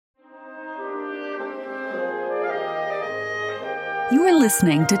You are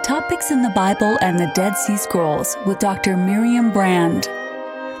listening to Topics in the Bible and the Dead Sea Scrolls with Dr. Miriam Brand.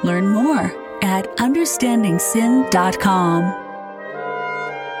 Learn more at understandingsin.com.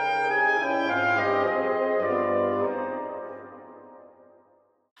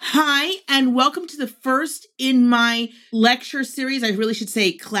 Hi, and welcome to the first in my lecture series, I really should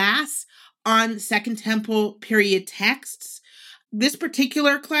say class, on Second Temple period texts. This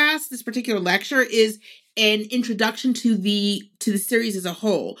particular class, this particular lecture is an introduction to the series as a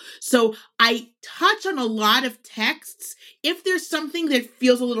whole. So I touch on a lot of texts. If there's something that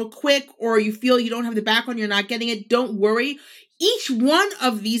feels a little quick or you feel you don't have the background, you're not getting it, don't worry. Each one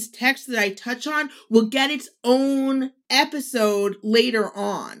of these texts that I touch on will get its own episode later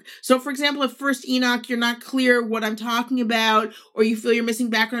on. So for example, if First Enoch, you're not clear what I'm talking about, or you feel you're missing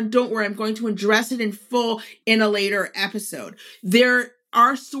background, don't worry. I'm going to address it in full in a later episode. There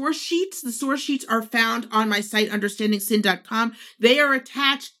are source sheets. The source sheets are found on my site, understandingsin.com. They are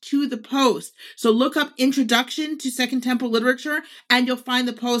attached to the post. So look up Introduction to Second Temple Literature, and you'll find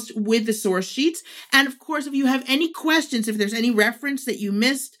the post with the source sheets. And of course, if you have any questions, if there's any reference that you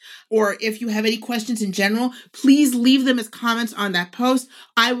missed, or if you have any questions in general, please leave them as comments on that post.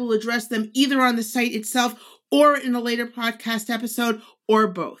 I will address them either on the site itself or in a later podcast episode, or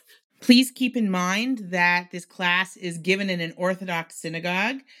both. Please keep in mind that this class is given in an Orthodox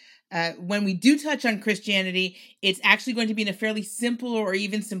synagogue. When we do touch on Christianity, it's actually going to be in a fairly simple or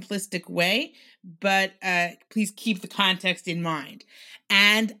even simplistic way, but please keep the context in mind.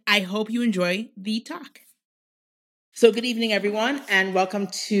 And I hope you enjoy the talk. So good evening, everyone, and welcome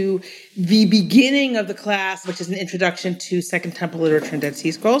to the beginning of the class, which is an introduction to Second Temple Literature and Dead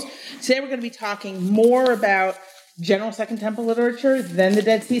Sea Scrolls. Today we're going to be talking more about general Second Temple literature than the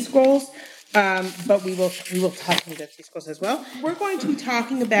Dead Sea Scrolls, but we will touch on the Dead Sea Scrolls as well. We're going to be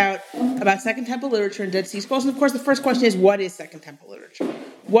talking about Second Temple literature and Dead Sea Scrolls, and of course the first question is, what is Second Temple literature?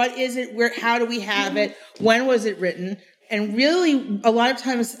 What is it? How do we have it? When was it written? And really, a lot of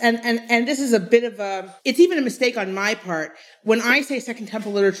times, and this is a bit of it's even a mistake on my part. When I say Second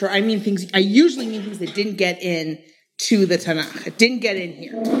Temple literature, I usually mean things that didn't get in to the Tanakh. It didn't get in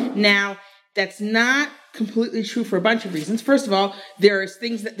here. Now, that's not completely true for a bunch of reasons. First of all, there are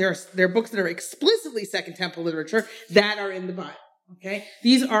books that are explicitly Second Temple literature that are in the Bible. Okay,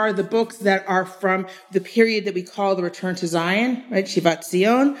 these are the books that are from the period that we call the Return to Zion, right? Shivat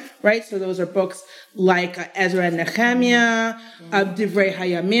Zion, right? So those are books like Ezra and Nehemiah, Divrei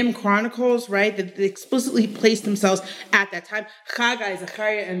Hayamim, Chronicles, right? That explicitly place themselves at that time. Haggai,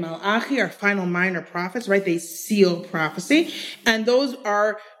 Zechariah, and Malachi are final minor prophets, right? They seal prophecy. And those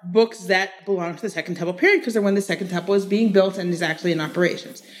are books that belong to the Second Temple period because they're when the Second Temple is being built and is actually in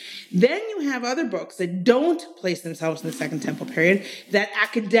operations. Then you have other books that don't place themselves in the Second Temple period that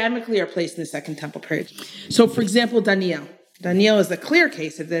academically are placed in the Second Temple period. So, for example, Daniel. Daniel is the clear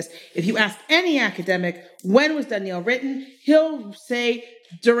case of this. If you ask any academic, when was Daniel written? He'll say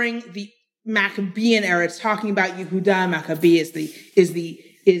during the Maccabean era. It's talking about Yehuda Maccabee is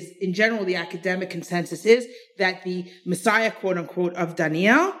in general the academic consensus is that the Messiah, quote unquote, of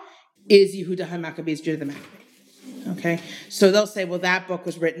Daniel is Yehuda HaMaccabees, Judah the Maccabee. Okay, so they'll say, well, that book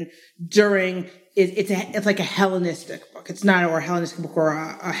was written during, it's like a Hellenistic book. It's not a Hellenistic book or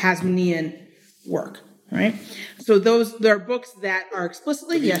a Hasmonean work, right? So there are books that are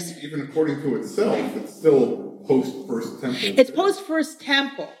explicitly, yes. Even according to itself, it's still post-First Temple. It's post-First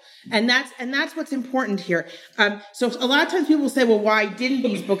Temple. And that's what's important here. So a lot of times people will say, well, why didn't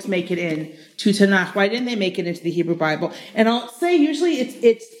these books make it in to Tanakh? Why didn't they make it into the Hebrew Bible? And I'll say usually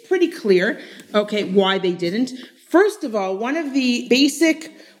it's pretty clear, okay, why they didn't. First of all, one of the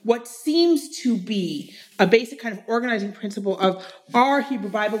what seems to be a basic kind of organizing principle of our Hebrew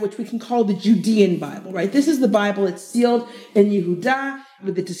Bible, which we can call the Judean Bible, right? This is the Bible. It's sealed in Yehuda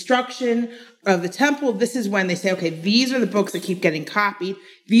with the destruction of the temple. This is when they say, okay, these are the books that keep getting copied.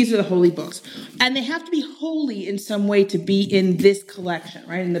 These are the holy books. And they have to be holy in some way to be in this collection,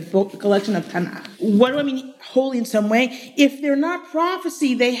 right? In the collection of Tanakh. What do I mean holy in some way? If they're not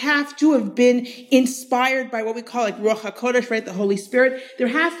prophecy, they have to have been inspired by what we call like Ruach HaKodesh, right? The Holy Spirit. There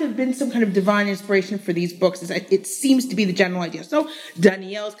has to have been some kind of divine inspiration for these books. It seems to be the general idea. So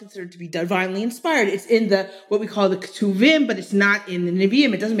Daniel is considered to be divinely inspired. It's in what we call the Ketuvim, but it's not in the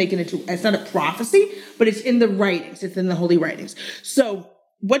Nevi'im. It doesn't make it into, it's not a prophecy, but it's in the writings. It's in the holy writings. So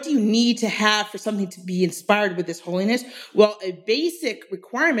what do you need to have for something to be inspired with this holiness? Well, a basic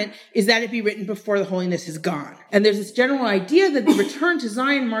requirement is that it be written before the holiness is gone. And there's this general idea that the return to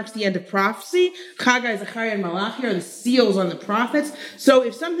Zion marks the end of prophecy. Haggai, Zechariah, and Malachi are the seals on the prophets. So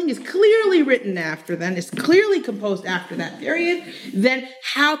if something is clearly written after then, is clearly composed after that period, then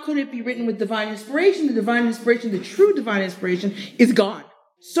how could it be written with divine inspiration? The divine inspiration, the true divine inspiration, is gone.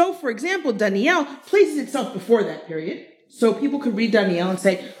 So, for example, Daniel places itself before that period. So people could read Daniel and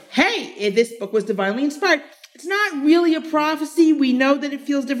say, hey, this book was divinely inspired. It's not really a prophecy. We know that it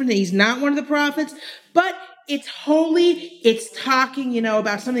feels different, that he's not one of the prophets, but it's holy. It's talking,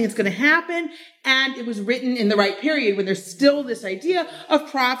 about something that's going to happen. And it was written in the right period when there's still this idea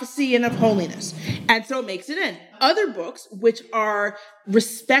of prophecy and of holiness. And so it makes it in. Other books, which are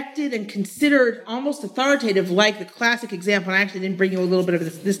respected and considered almost authoritative, like the classic example, and I actually didn't bring you a little bit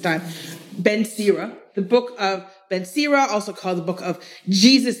of this time, Ben Sira, the book of Ben Sira, also called the book of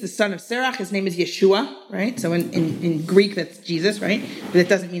Jesus, the son of Serach. His name is Yeshua, right? So in Greek, that's Jesus, right? But that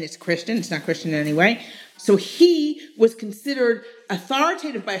doesn't mean it's Christian. It's not Christian in any way. So he was considered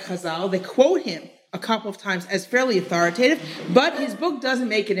authoritative by Chazal. They quote him a couple of times as fairly authoritative, but his book doesn't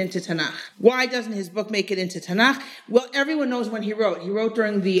make it into Tanakh. Why doesn't his book make it into Tanakh? Well, everyone knows when he wrote. He wrote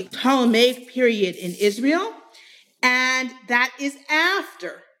during the Ptolemaic period in Israel, and that is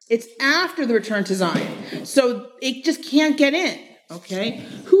after. It's after the return to Zion. So it just can't get in, okay?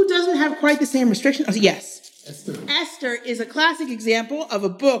 Who doesn't have quite the same restriction? Oh, yes. Esther is a classic example of a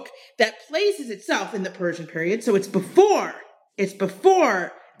book that places itself in the Persian period. So it's before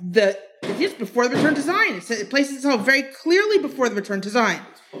the return to Zion. It places itself very clearly before the return to Zion.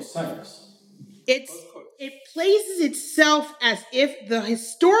 It places itself as if the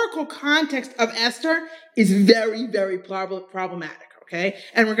historical context of Esther is very, very problematic. Okay,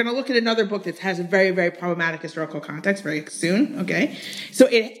 and we're going to look at another book that has a very, very problematic historical context very soon. Okay, so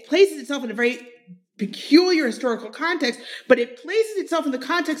it places itself in a very peculiar historical context, but it places itself in the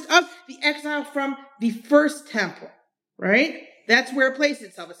context of the exile from the first temple, right? That's where it places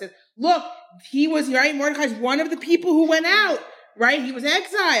itself. It says, look, he was, right? Mordechai's one of the people who went out, right? He was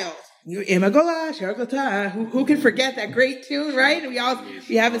exiled. Who can forget that great tune, right? We have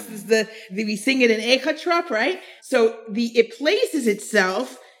this we sing it in Echatrop, right? So it places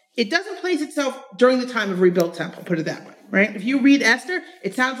itself. It doesn't place itself during the time of rebuilt temple, put it that way, right? If you read Esther,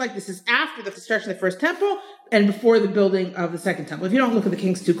 it sounds like this is after the destruction of the first temple and before the building of the second temple. If you don't look at the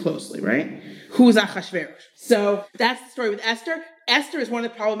kings too closely, right? Who's Achashverosh? So that's the story with Esther. Esther is one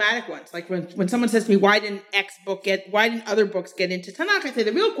of the problematic ones. Like when someone says to me, why didn't other books get into Tanakh? I say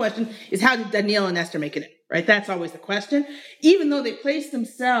the real question is, how did Daniel and Esther make it in, right? That's always the question. Even though they place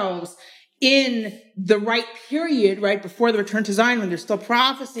themselves in the right period, right, before the return to Zion, when there's still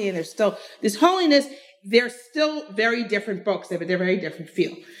prophecy and there's still this holiness, they're still very different books. They're very different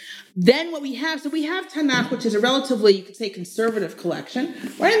feel. Then what we have Tanakh, which is a relatively, you could say, conservative collection,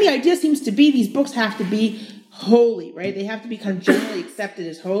 right? And the idea seems to be these books have to be holy, right? They have to be kind of generally accepted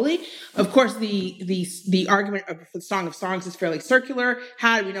as holy. Of course, the argument of the Song of Songs is fairly circular.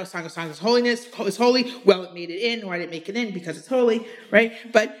 How do we know Song of Songs is holy? Well, it made it in. Why did it make it in? Because it's holy, right?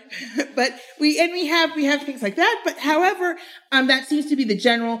 But we have things like that. But however, that seems to be the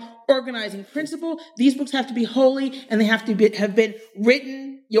general organizing principle. These books have to be holy, and they have to have been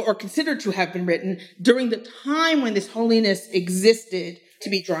written, or considered to have been written during the time when this holiness existed to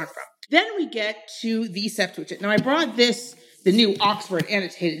be drawn from. Then we get to the Septuagint. Now, I brought the new Oxford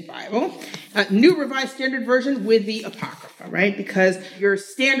Annotated Bible, New Revised Standard Version with the Apocrypha, right? Because your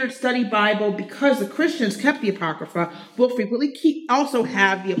standard study Bible, because the Christians kept the Apocrypha, will frequently also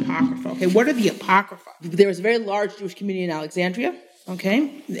have the Apocrypha. Okay, what are the Apocrypha? There was a very large Jewish community in Alexandria, okay,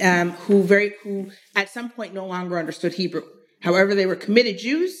 who at some point no longer understood Hebrew. However, they were committed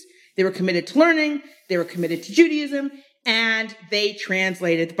Jews, they were committed to learning, they were committed to Judaism, and they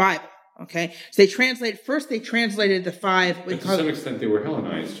translated the Bible. Okay, so they translated the five. But to some extent, they were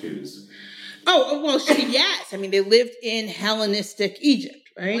Hellenized Jews. Oh, well, yes. I mean, they lived in Hellenistic Egypt,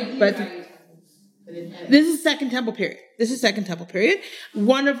 right? But this is Second Temple period.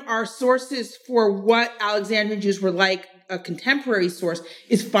 One of our sources for what Alexandrian Jews were like, a contemporary source,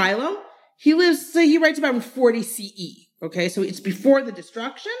 is Philo. He writes about in 40 CE. Okay, so it's before the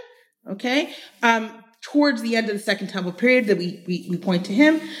destruction. Okay. Towards the end of the Second Temple period that we point to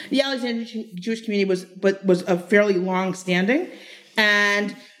him. The Alexandrian Jewish community was a fairly long standing.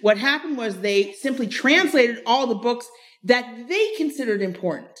 And what happened was they simply translated all the books that they considered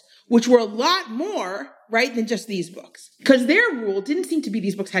important, which were a lot more, right, than just these books. Because their rule didn't seem to be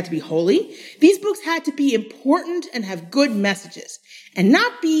these books had to be holy. These books had to be important and have good messages and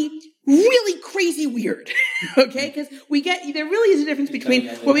not be really crazy weird, okay? Because there really is a difference between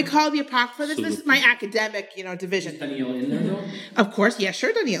what we call the Apocrypha. This is my academic, division. Is Daniel in there, though? Of course, yeah,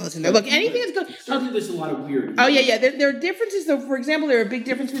 sure, Daniel is in there. Look, anything is good. Certainly there's a lot of weird. Oh, yeah. There are differences. So, for example, there are big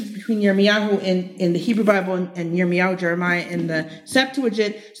differences between Yirmiyahu in the Hebrew Bible and Yirmiyahu, Jeremiah in the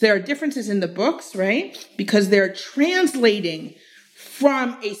Septuagint. So there are differences in the books, right? Because they're translating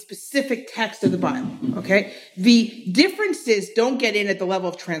from a specific text of the Bible, okay? The differences don't get in at the level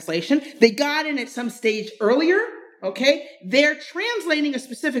of translation. They got in at some stage earlier, okay? They're translating a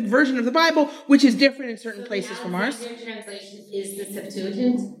specific version of the Bible, which is different in certain places from ours. Their translation is the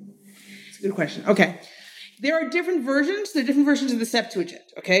Septuagint? It's a good question. Okay. There are different versions. There are different versions of the Septuagint,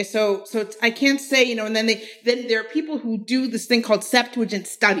 okay? So I can't say, and then there are people who do this thing called Septuagint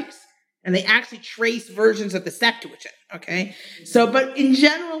studies. And they actually trace versions of the Septuagint, okay? So, but in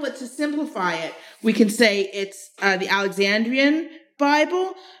general, let's just simplify it. We can say it's the Alexandrian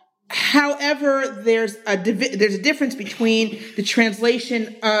Bible. However, there's a difference between the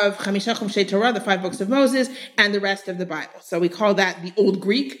translation of Chamisha Chumshei Torah, the 5 books of Moses, and the rest of the Bible. So we call that the Old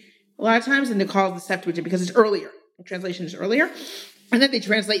Greek a lot of times, and they call it the Septuagint because it's earlier. The translation is earlier. And then they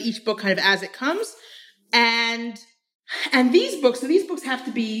translate each book kind of as it comes. And these books have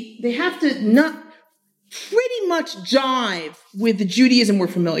to not pretty much jive with the Judaism we're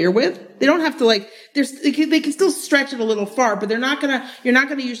familiar with. They don't have to they can still stretch it a little far, but you're not gonna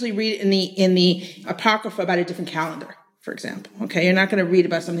usually read in the Apocrypha about a different calendar, for example. Okay, you're not gonna read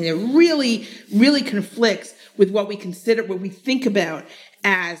about something that really, really conflicts with what we think about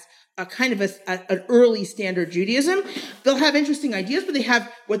as a kind of an early standard Judaism. They'll have interesting ideas, but they have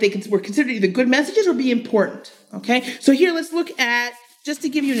what were considered either good messages or be important. Okay, so here let's look at, just to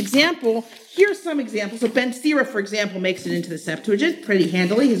give you an example, here's some examples. So Ben Sira, for example, makes it into the Septuagint pretty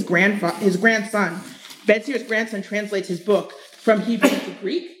handily. His grandson, Ben Sira's grandson, translates his book from Hebrew to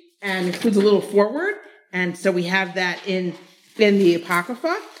Greek and includes a little foreword. And so we have that in the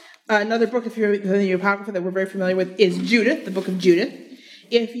Apocrypha. Another book, if you're in the Apocrypha, that we're very familiar with is Judith, the book of Judith.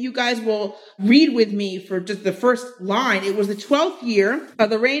 If you guys will read with me for just the first line, it was the 12th year of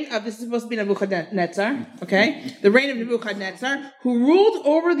the reign of, this is supposed to be Nebuchadnezzar, okay? The reign of Nebuchadnezzar, who ruled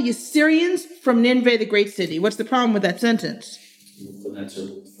over the Assyrians from Nineveh, the great city. What's the problem with that sentence? Nebuchadnezzar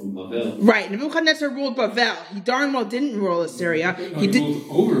from Babel. Right, Nebuchadnezzar ruled Babel. He darn well didn't rule Assyria. He ruled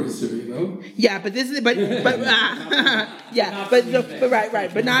over Assyria, though. Yeah, but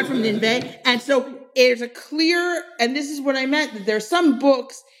but not from Nineveh. And so there's a clear, and this is what I meant, that there's some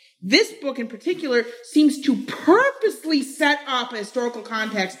books, this book in particular seems to purposely set up a historical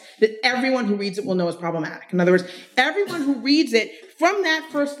context that everyone who reads it will know is problematic. In other words, everyone who reads it from that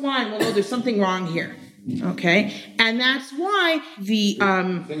first line will know there's something wrong here. Okay? And that's why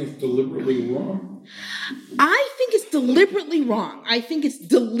I think it's deliberately wrong. I think it's deliberately wrong. I think it's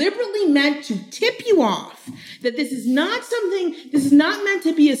deliberately meant to tip you off that this is not meant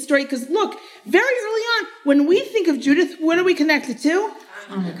to be a story. Because look, very early on, when we think of Judith, what are we connected to?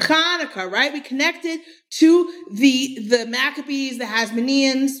 Hanukkah, right? We connected to the Maccabees, the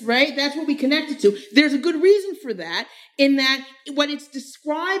Hasmoneans, right? That's what we connected to. There's a good reason for that, in that what it's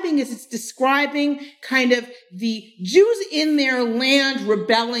describing kind of the Jews in their land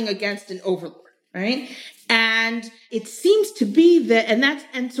rebelling against an overlord, right? And it seems to be that,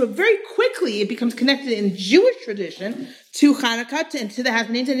 and so very quickly it becomes connected in Jewish tradition to Hanukkah and to the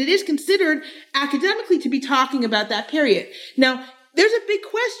Hasmoneans, and it is considered academically to be talking about that period. Now, there's a big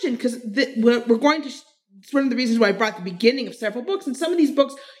question, because we're going to, it's one of the reasons why I brought the beginning of several books. And some of these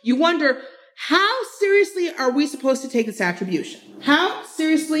books, you wonder, how seriously are we supposed to take this attribution? How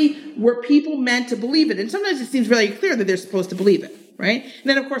seriously were people meant to believe it? And sometimes it seems very clear that they're supposed to believe it, right? And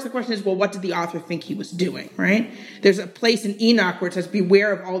then, of course, the question is, well, what did the author think he was doing, right? There's a place in Enoch where it says,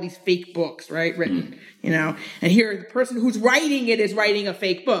 beware of all these fake books, right, written, and here the person who's writing it is writing a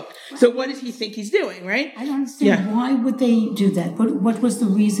fake book. So what does he think he's doing, right? I don't understand. Yeah. Why would they do that? What was the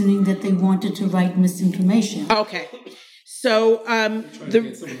reasoning that they wanted to write misinformation? Okay. So, trying to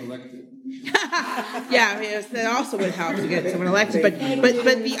get someone elected. yes, that also would help to get someone elected. But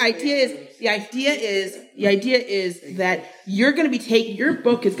the idea is that your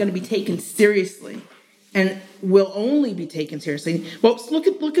book is going to be taken seriously, and will only be taken seriously. Well, look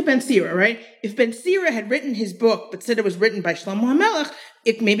at Ben Sira, right? If Ben Sira had written his book but said it was written by Shlomo HaMelech,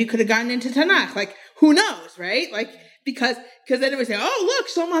 it maybe could have gotten into Tanakh. Like, who knows, right? Like, because then it would say, oh, look,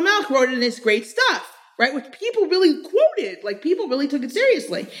 Shlomo HaMelech wrote in this great stuff, right? Which people really quoted, like people really took it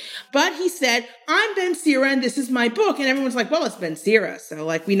seriously. But he said, I'm Ben Sira and this is my book. And everyone's like, well, it's Ben Sira. So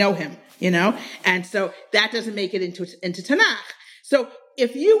like, we know him, And so that doesn't make it into Tanakh. So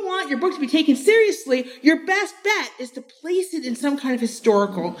if you want your book to be taken seriously, your best bet is to place it in some kind of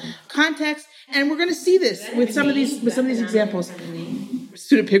historical context. And we're going to see this with some of these examples.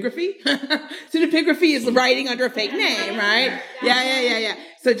 Pseudepigraphy? Pseudepigraphy is writing under a fake name, right? Yeah.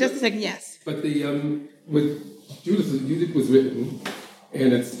 So just a second, yes. But with Judith was written,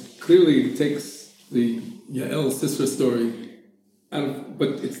 and it clearly takes the Yael Sisera story out of, but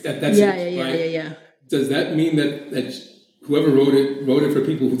it's that's it, right? Does that mean that whoever wrote it for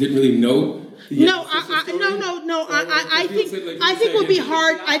people who didn't really know? No. I think it would be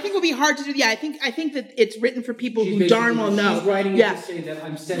hard. I think it would be hard to do. Yeah, I think that it's written for people who darn well know. She's writing it to say that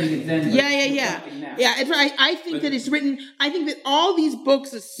I'm setting it then. Yeah. It's right. I think that it's written. I think that all these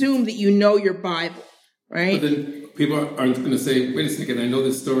books assume that you know your Bible, right? But then people aren't going to say, "Wait a second, I know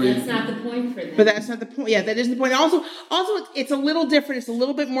this story." That's not the point for them. But that's not the point. Yeah, that isn't the point. Also, it's a little different. It's a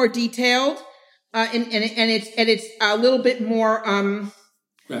little bit more detailed, and it's a little bit more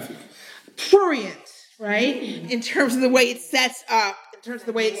graphic, prurient, right? In terms of the way it sets up.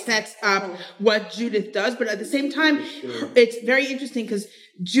 What Judith does, but at the same time, it's very interesting because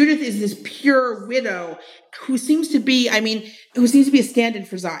Judith is this pure widow who seems to be a stand-in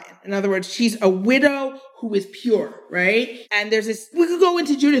for Zion. In other words, she's a widow who is pure, right? And there's this. We could go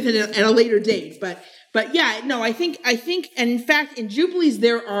into Judith at a later date, but yeah, no, I think, and in fact, in Jubilees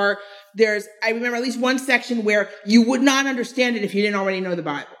I remember at least one section where you would not understand it if you didn't already know the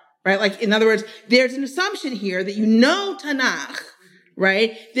Bible, right? Like, in other words, there's an assumption here that you know Tanakh.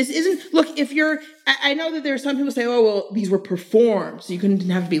 Right? This isn't, look, I know that there are some people say, oh, well, these were performed, so you didn't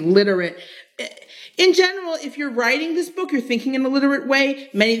have to be literate. In general, if you're writing this book, you're thinking in a literate way.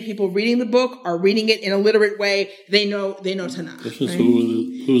 Many of the people reading the book are reading it in a literate way. They know Tanakh. This is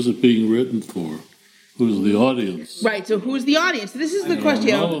who's it being written for? Who's the audience? Right, so who's the audience? This is the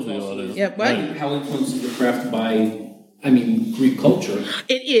question. All of the audience. Yeah, what? Right. How influenced is the craft by Greek culture?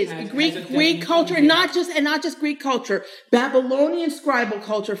 It is Greek culture, and not just Greek culture. Babylonian scribal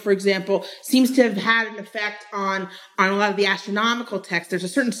culture, for example, seems to have had an effect on a lot of the astronomical texts. There's a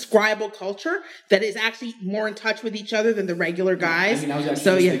certain scribal culture that is actually more in touch with each other than the regular guys. I was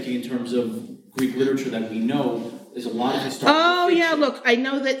actually thinking in terms of Greek literature that we know. There's a lot of historical fiction. Yeah, look, I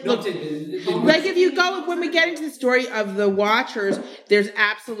know that, like if you go, when we get into the story of the Watchers, there's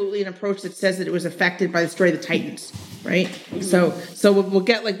absolutely an approach that says that it was affected by the story of the Titans, right? So we'll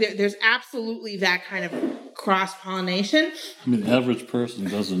get, like, there's absolutely that kind of cross-pollination. The average person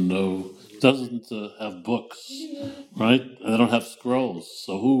doesn't have books, right? They don't have scrolls.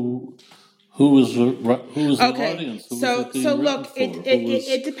 So who is the audience? So look,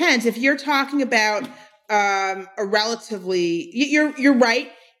 it depends. If you're talking about a relatively, you're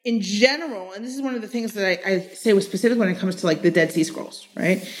right in general, and this is one of the things that I say was specific when it comes to like the Dead Sea Scrolls,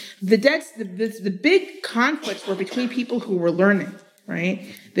 right? The big conflicts were between people who were learning, right?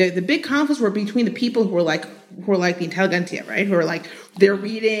 The big conflicts were between the people who were like the intelligentsia, right? Who are like, they're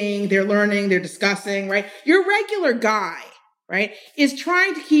reading, they're learning, they're discussing, right? Your regular guy, right, is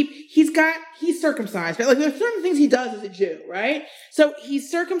trying to he's circumcised, right? Like, there are certain things he does as a Jew, right? So he's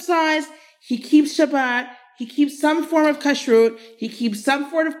circumcised. He keeps Shabbat. He keeps some form of kashrut. He keeps some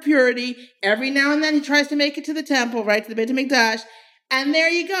form of purity. Every now and then he tries to make it to the temple, right, to the Beit HaMikdash. And there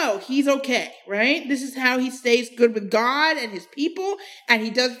you go. He's okay, right? This is how he stays good with God and his people. And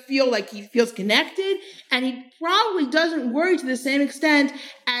he does feel like he feels connected. And he probably doesn't worry to the same extent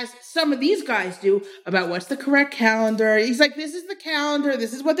as some of these guys do about what's the correct calendar. He's like, this is the calendar.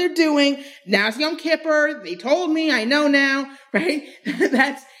 This is what they're doing. Now it's Yom Kippur. They told me. I know now, right?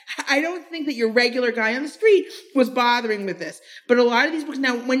 I don't think that your regular guy on the street was bothering with this. But a lot of these books,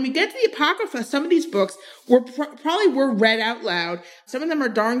 now, when we get to the Apocrypha, some of these books probably were read out loud. Some of them are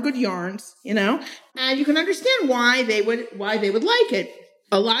darn good yarns, and you can understand why they would like it.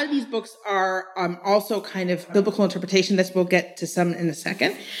 A lot of these books are also kind of biblical interpretation. We'll get to some in a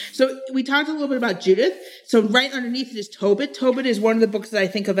second. So we talked a little bit about Judith. So right underneath it is Tobit. Tobit is one of the books that I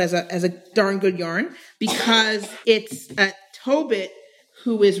think of as a darn good yarn because it's Tobit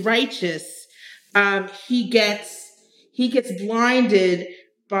who is righteous. He gets blinded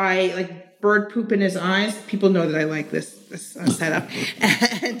by like bird poop in his eyes. People know that I like this setup,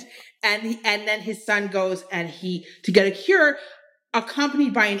 and then his son goes and to get a cure,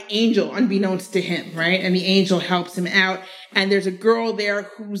 accompanied by an angel, unbeknownst to him, right? And the angel helps him out. And there's a girl there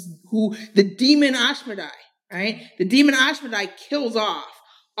who the demon Ashmedai, right? The demon Ashmedai kills off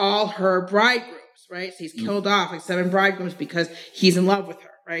all her bridegrooms. Right? So he's killed off like 7 bridegrooms because he's in love with her,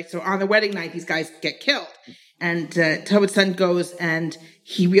 right? So on the wedding night, these guys get killed. Tobit's son goes and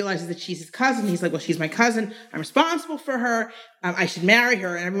he realizes that she's his cousin. He's like, well, she's my cousin. I'm responsible for her. I should marry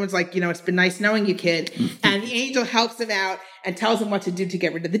her. And everyone's like, it's been nice knowing you, kid. And the angel helps him out and tells him what to do to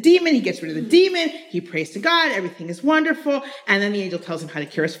get rid of the demon. He gets rid of the demon. He prays to God. Everything is wonderful. And then the angel tells him how to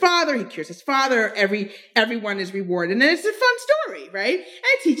cure his father. He cures his father. Everyone is rewarded. And it's a fun story, right? And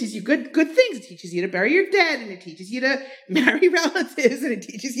it teaches you good things. It teaches you to bury your dead, and it teaches you to marry relatives, and it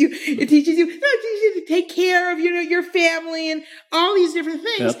teaches you to take care of your family and all these different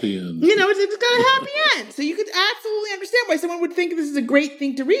things. Happy end. It's got a happy end. So you could absolutely understand why someone would think this is a great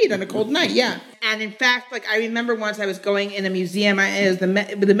thing to read on a cold night. Yeah. And in fact, I remember once I was going in a museum, it was the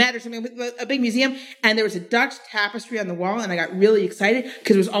Met or something, a big museum, and there was a Dutch tapestry on the wall, and I got really excited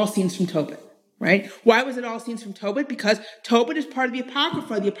because it was all scenes from Tobit. Right? Why was it all scenes from Tobit? Because Tobit is part of the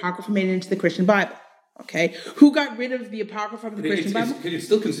Apocrypha. The Apocrypha made it into the Christian Bible. Okay? Who got rid of the Apocrypha from the Christian Bible? It's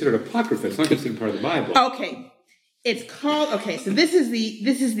still considered Apocrypha. It's not considered part of the Bible. Okay. It's called, so this is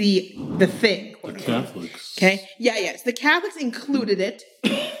the thing. The Catholics. Okay? Yeah. So the Catholics included it.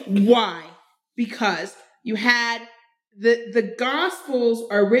 Why? Because you had the Gospels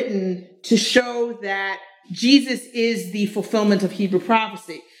are written to show that Jesus is the fulfillment of Hebrew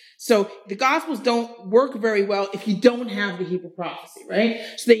prophecy. So the Gospels don't work very well if you don't have the Hebrew prophecy, right?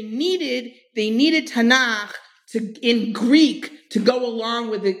 So they needed Tanakh in Greek to go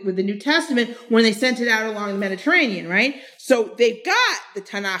along with the New Testament when they sent it out along the Mediterranean, right? So they've got the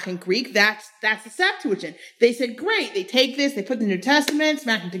Tanakh in Greek. That's the Septuagint. They said, great. They take this, they put the New Testament,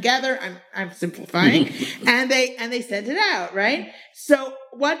 smack them together. I'm simplifying, and they sent it out, right? So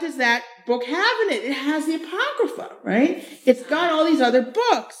what does that book have in it? It has the Apocrypha, right? It's got all these other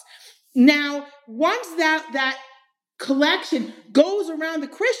books. Now, once that collection goes around the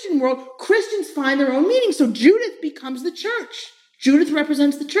Christian world, Christians find their own meaning. So Judith becomes the church. Judith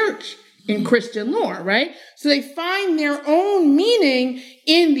represents the church in Christian lore, right? So they find their own meaning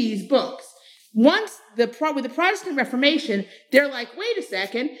in these books. Once with the Protestant Reformation, they're like, wait a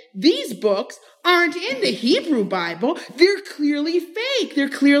second, these books aren't in the Hebrew Bible. They're clearly fake. They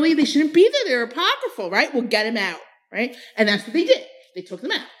shouldn't be there. They're apocryphal, right? We'll get them out, right? And that's what they did. They took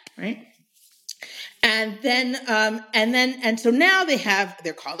them out, right? And so now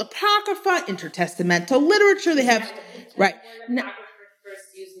they're called Apocrypha, intertestamental literature. They have, right. Apocrypha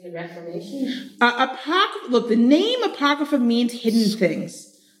first used in the Reformation? Look, the name Apocrypha means hidden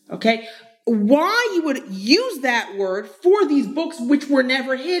things, okay? Why you would use that word for these books which were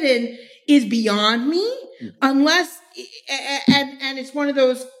never hidden is beyond me, unless, and it's one of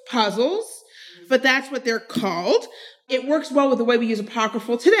those puzzles, but that's what they're called. It works well with the way we use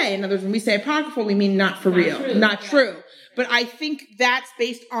apocryphal today. In other words, when we say apocryphal, we mean not for real, not true. But I think that's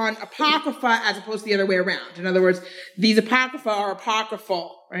based on apocrypha as opposed to the other way around. In other words, these apocrypha are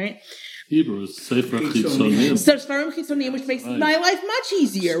apocryphal, right? Hebrew is Sefer Chitzonim. So Sefer Chitzonim, which makes my life much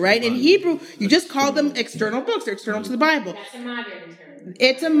easier, right? In Hebrew, you just call them external books. They're external to the Bible. That's a modern term.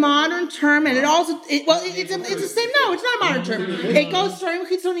 It's a modern term, and it's the same. No, it's not a modern term. It goes. Sefer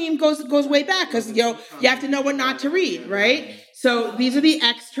Chitzonim goes way back because you have to know what not to read, right? So these are the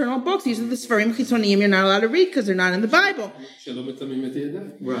external books. These are the Sefarim Chitzonim you're not allowed to read because they're not in the Bible.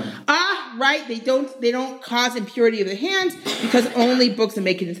 Right. They don't cause impurity of the hands because only books that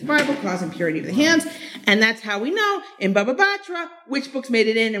make it into the Bible cause impurity of the hands. And that's how we know in Baba Batra which books made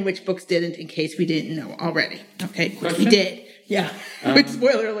it in and which books didn't, in case we didn't know already. Okay, which we did. Yeah. Which,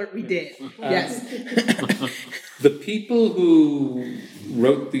 spoiler alert, we did. Yes. The people who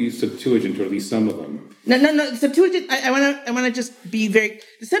wrote the Septuagint, or at least some of them. No. The Septuagint. I want to just be very.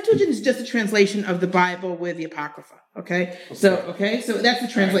 The Septuagint is just a translation of the Bible with the Apocrypha. Okay. So that's the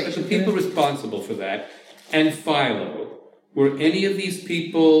translation. The people responsible for that, and Philo, were any of these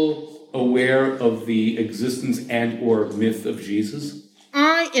people aware of the existence and/or myth of Jesus?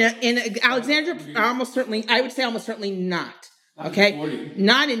 In Alexandria, I would say almost certainly not. Okay,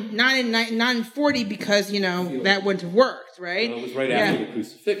 not in 40 because that wouldn't have worked, right? Well, it was right after the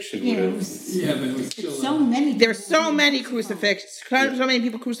crucifixion. But it was still so many. There's so many crucifixions, so many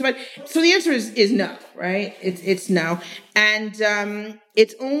people crucified. So the answer is no, right? It's no, and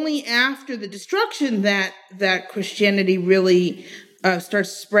it's only after the destruction that Christianity really starts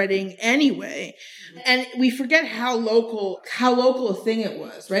spreading anyway. And we forget how local a thing it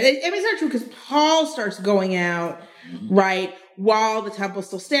was, right? It's not true because Paul starts going out, right, while the temple's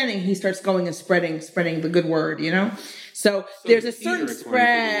still standing. He starts going and spreading the good word, So there's a certain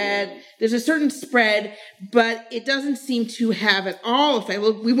spread. There's a certain spread, but it doesn't seem to have at all effect.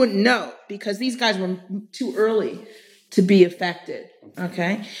 We wouldn't know because these guys were too early to be affected.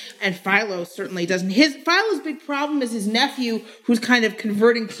 Okay, and Philo certainly doesn't. Philo's big problem is his nephew, who's kind of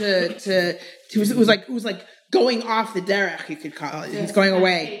converting to who's like going off the derech, you could call it. He's going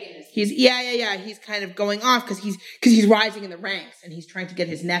away. He's He's kind of going off because he's rising in the ranks and he's trying to get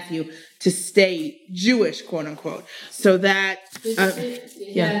his nephew to stay Jewish, quote unquote. So that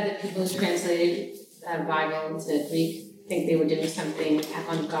the people who translated the Bible into Greek think they were doing something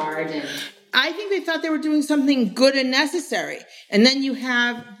avant-garde and. I think they thought they were doing something good and necessary. And then you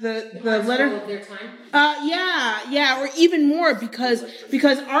have the letter of their time? Or even more because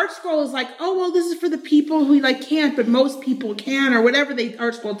Art Scroll is like, oh well, this is for the people who like can't, but most people can, or whatever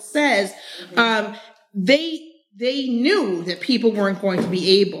Art Scroll says. Mm-hmm. They knew that people weren't going to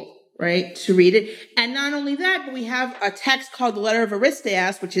be able, right, to read it. And not only that, but we have a text called the Letter of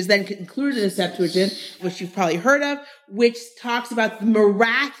Aristeas, which is then included in the Septuagint, which you've probably heard of, which talks about the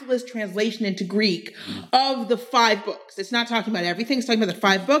miraculous translation into Greek of the 5 books. It's not talking about everything. It's talking about the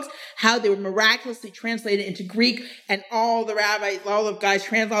 5 books, how they were miraculously translated into Greek, and all the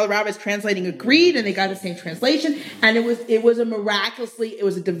rabbis translating agreed, and they got the same translation. And it was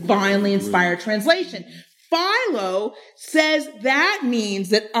a divinely inspired translation. Philo says that means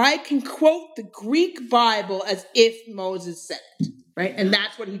that I can quote the Greek Bible as if Moses said it, right? And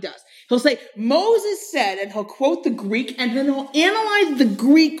that's what he does. He'll say, Moses said, and he'll quote the Greek, and then he'll analyze the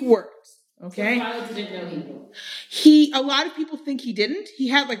Greek words, okay? So Philo didn't know Hebrew. A lot of people think he didn't.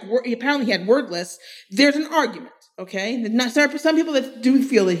 Apparently he had word lists. There's an argument, okay? Some people that do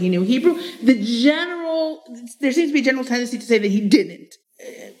feel that he knew Hebrew. There seems to be a general tendency to say that he didn't.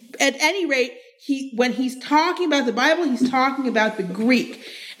 At any rate, when he's talking about the Bible, he's talking about the Greek.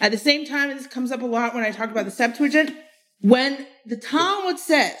 At the same time, and this comes up a lot when I talk about the Septuagint, when the Talmud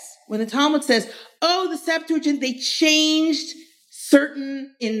says, oh, the Septuagint, they changed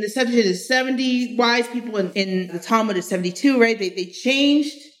in the Septuagint is 70 wise people, in the Talmud is 72, right? They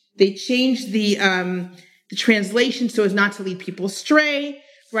changed the translation so as not to lead people astray,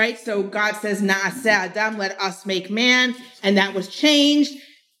 right? So God says, Na'aseh Adam, let us make man, and that was changed.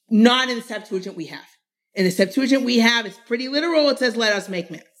 Not in the Septuagint we have. In the Septuagint we have, it's pretty literal. It says, let us make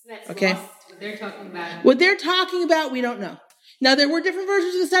man. So that's okay? lost. What they're talking about, we don't know. Now, there were different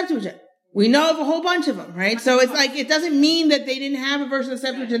versions of the Septuagint. We know of a whole bunch of them, right? So it's like, it doesn't mean that they didn't have a version of the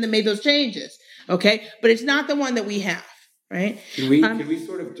Septuagint that made those changes, okay? But it's not the one that we have, right? Can we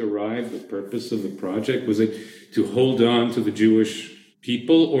sort of derive the purpose of the project? Was it to hold on to the Jewish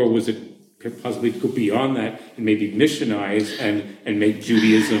people, or was it possibly go beyond that and maybe missionize and make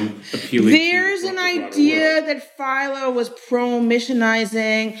Judaism appealing? There's an idea that Philo was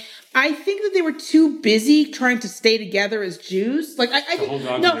pro-missionizing. I think that they were too busy trying to stay together as Jews. Like I think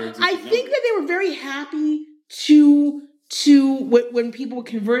that they were very happy to when people were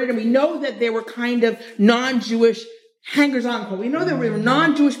converted, and we know that they were kind of non-Jewish hangers-on. We know there were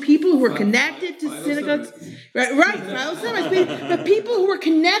non-Jewish people who were connected to synagogues, right? But people who were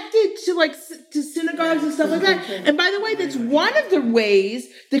connected to synagogues and stuff like that. And by the way, that's one of the ways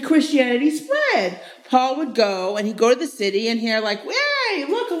that Christianity spread. Paul would go, and he'd go to the city, and he'd like, hey,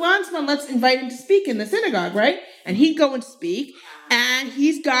 look, a landsman, let's invite him to speak in the synagogue, right? And he'd go and speak, and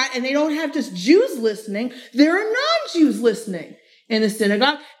and they don't have just Jews listening, there are non-Jews listening in the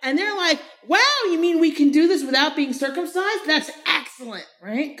synagogue, and they're like, wow, you mean we can do this without being circumcised? That's excellent,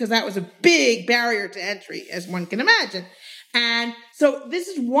 right? Because that was a big barrier to entry, as one can imagine. And so this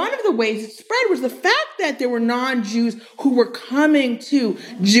is one of the ways it spread, was the fact that there were non-Jews who were coming to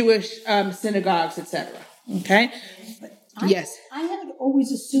Jewish synagogues, etc. Okay? Yes? I had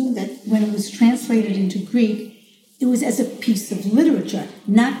always assumed that when it was translated into Greek, it was as a piece of literature,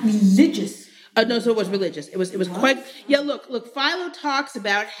 not religious. No, so it was religious. It was quite, look, Philo talks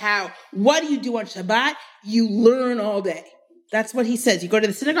about how, what do you do on Shabbat? You learn all day. That's what he says. You go to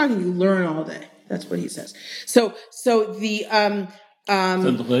the synagogue and you learn all day. That's what he says. So the,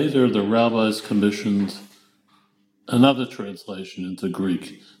 Then later the rabbis commissioned another translation into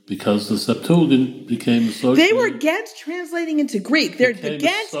Greek because the Septuagint became associated. They were against translating into Greek. They're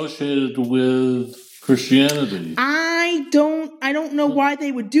against associated with Christianity. I don't know why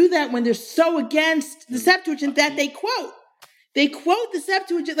they would do that when they're so against the Septuagint that they quote. They quote the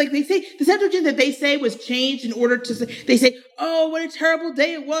Septuagint, like they say, the Septuagint that they say was changed in order to, they say, oh, what a terrible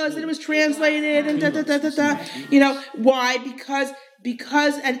day it was, and it was translated, and da-da-da-da-da. You know, why? Because,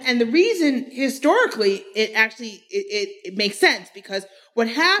 and the reason, historically, it makes sense, because what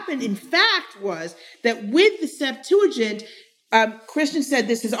happened, in fact, was that with the Septuagint, Christians said,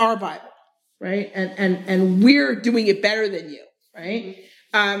 this is our Bible, right? And we're doing it better than you, right?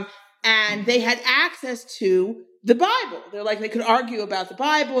 And they had access to the Bible. They're like, they could argue about the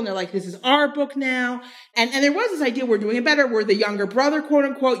Bible, and they're like, this is our book now. And there was this idea, we're doing it better. We're the younger brother, quote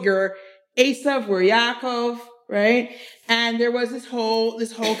unquote. You're Esav, we're Yaakov, right? And there was this whole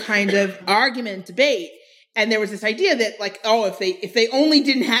kind of argument, debate. And there was this idea that if they only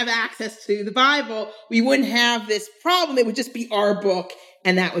didn't have access to the Bible, we wouldn't have this problem. It would just be our book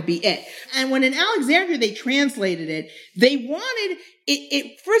and that would be it. And when in Alexandria they translated it, they wanted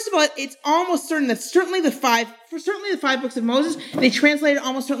it. First of all, it's almost certain that certainly the five books of Moses, they translated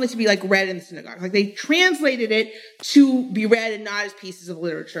almost certainly to be read in the synagogue. Like they translated it to be read and not as pieces of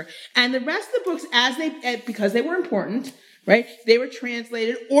literature. And the rest of the books, because they were important, right? They were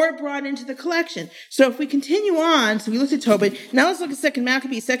translated or brought into the collection. So if we continue on, so we looked at Tobit. Now let's look at Second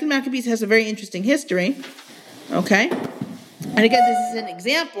Maccabees. Second Maccabees has a very interesting history. Okay? And again, this is an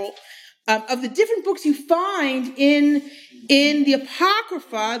example of the different books you find in the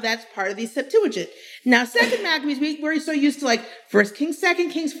Apocrypha that's part of the Septuagint. Now, Second Maccabees, we're so used to 1 Kings, 2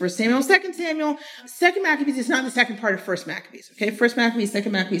 Kings, 1 Samuel, 2 Samuel. Second Maccabees is not the second part of 1 Maccabees. Okay, 1 Maccabees, 2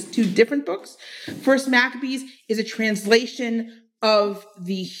 Maccabees, two different books. 1 Maccabees is a translation of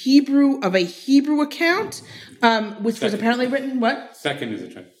the Hebrew account, which was apparently written what? Second is a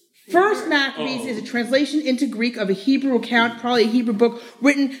translation. First Maccabees is a translation into Greek of a Hebrew account, probably a Hebrew book,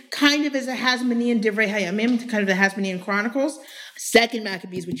 written kind of as a Hasmonean Divrei Hayamim, kind of the Hasmonean Chronicles. Second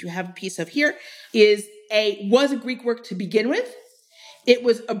Maccabees, which you have a piece of here, was a Greek work to begin with. It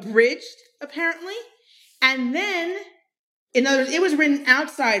was abridged, apparently. And then, in other words, it was written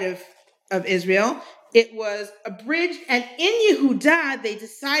outside of Israel. It was abridged, and in Yehuda, they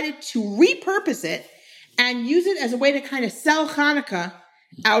decided to repurpose it and use it as a way to kind of sell Hanukkah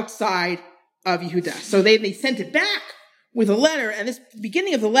outside of Yehuda. So they sent it back with a letter, and this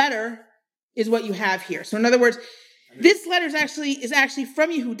beginning of the letter is what you have here. So in other words, this letter is actually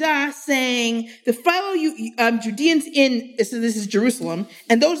from Yehuda saying, the fellow Judeans this is Jerusalem,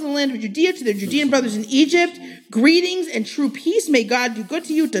 and those in the land of Judea to their Judean brothers in Egypt, greetings and true peace. May God do good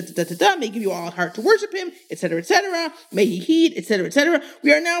to you, may give you all a heart to worship him, etc., etc. May he heed, etc., etc.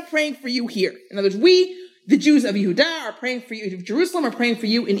 We are now praying for you here. In other words, the Jews of Yehuda are praying for you, of Jerusalem are praying for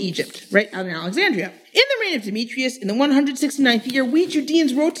you in Egypt, right out in Alexandria. In the reign of Demetrius, in the 169th year, we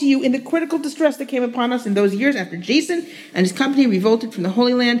Judeans wrote to you in the critical distress that came upon us in those years after Jason and his company revolted from the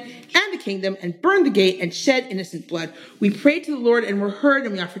Holy Land and the kingdom and burned the gate and shed innocent blood. We prayed to the Lord and were heard,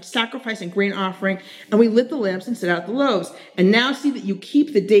 and we offered sacrifice and grain offering, and we lit the lamps and set out the loaves. And now see that you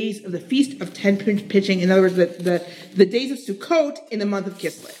keep the days of the feast of tent pitching, in other words, the days of Sukkot in the month of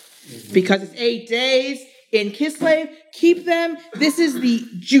Kislev. Because it's 8 days in Kislev, keep them. This is the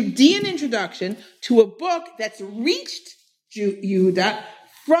Judean introduction to a book that's reached Yehuda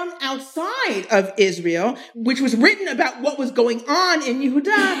from outside of Israel, which was written about what was going on in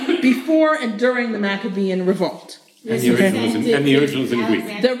Yehuda before and during the Maccabean revolt. And the original is in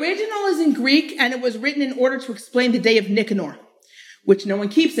Greek. The original is in Greek, and it was written in order to explain the day of Nicanor, which no one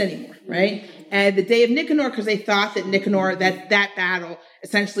keeps anymore, right? And the day of Nicanor, because they thought that Nicanor, that battle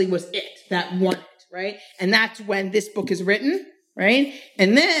essentially was it, that won it, right? And that's when this book is written, right?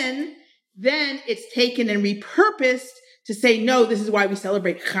 And then it's taken and repurposed to say, no, this is why we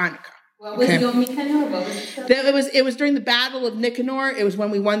celebrate Hanukkah. What was Yom Nicanor? What was it? It was during the Battle of Nicanor. It was when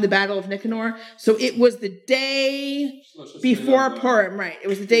we won the Battle of Nicanor. So it was the day before Purim, right? It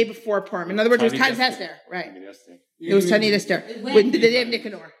was the day before Purim. In other words, it was Tanit Esther, right? It was Tanit Esther, the day of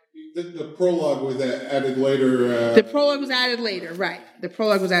Nicanor. The prologue was added later. The prologue was added later, right? The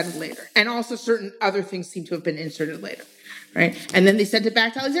prologue was added later. And also certain other things seem to have been inserted later, right? And then they sent it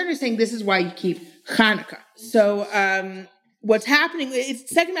back to Alexandria saying, this is why you keep Hanukkah. So what's happening,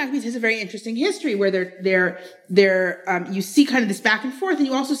 Second Maccabees has a very interesting history where you see kind of this back and forth, and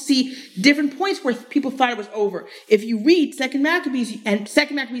you also see different points where people thought it was over. If you read Second Maccabees and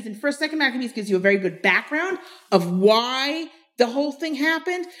Second Maccabees gives you a very good background of why the whole thing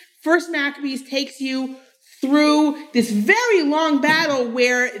happened. First Maccabees takes you through this very long battle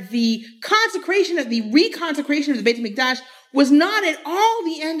where the reconsecration of the Beit HaMikdash was not at all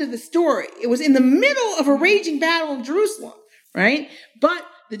the end of the story. It was in the middle of a raging battle in Jerusalem, right? But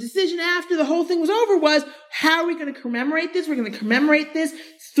the decision after the whole thing was over was, how are we going to commemorate this? We're going to commemorate this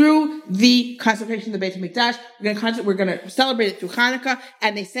through the consecration of the Beit HaMikdash. We're going to celebrate it through Hanukkah,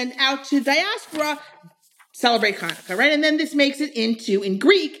 and they send out to diaspora, celebrate Hanukkah, right? And then this makes it in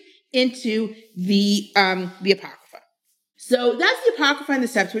Greek, into the Apocrypha. So that's the Apocrypha and the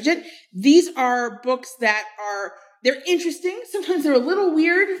Septuagint. These are books that they're interesting. Sometimes they're a little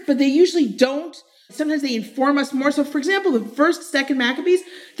weird, but they usually don't. Sometimes they inform us more. So, for example, the first, second Maccabees,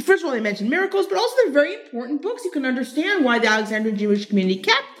 first of all, they mention miracles, but also they're very important books. You can understand why the Alexandrian Jewish community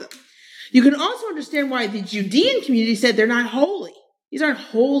kept them. You can also understand why the Judean community said they're not holy. These aren't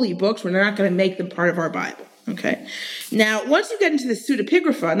holy books. We're not going to make them part of our Bible. Okay. Now, once you get into the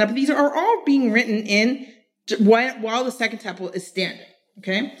pseudepigrapha, now these are all being written in while the Second Temple is standing.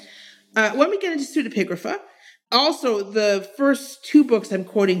 Okay. When we get into pseudepigrapha, also the first two books I'm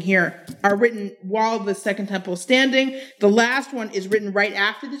quoting here are written while the Second Temple is standing. The last one is written right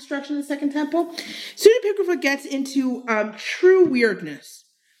after the destruction of the Second Temple. Pseudepigrapha gets into true weirdness.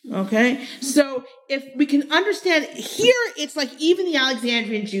 Okay, so if we can understand here, it's like even the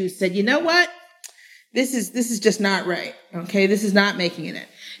Alexandrian Jews said, you know what? This is just not right. Okay, this is not making it in.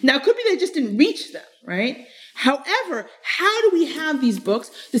 Now, it could be they just didn't reach them, right? However, how do we have these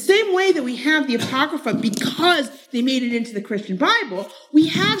books? The same way that we have the Apocrypha because they made it into the Christian Bible, we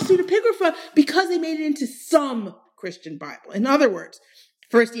have pseudepigrapha because they made it into some Christian Bible. In other words,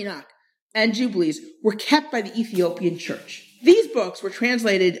 First Enoch and Jubilees were kept by the Ethiopian church. These books were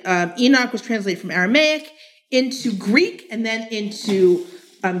translated, Enoch was translated from Aramaic into Greek and then into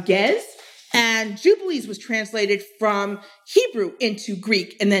Gez, and Jubilees was translated from Hebrew into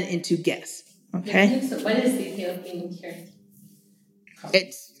Greek and then into Gez. Okay? So what is the Ethiopian church?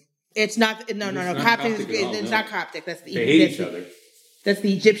 It's not, no, Coptic, it's not Coptic, that's the They hate each other. That's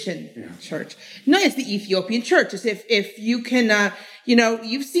the Egyptian church. No, it's the Ethiopian church. It's if you can,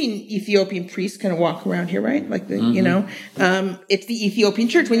 you've seen Ethiopian priests kind of walk around here, right? Like it's the Ethiopian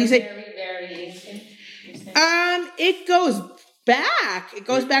church. When you say, very, very ancient. it goes back. It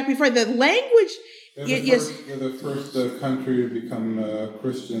goes back before the language. They're the first country to become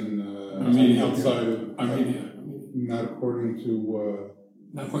Christian outside of Armenia. Not according to.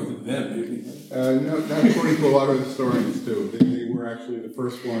 Not according to them, maybe. No, not according to a lot of historians, too. They were actually the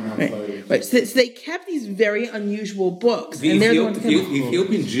first one outside of... Right. So they kept these very unusual books. The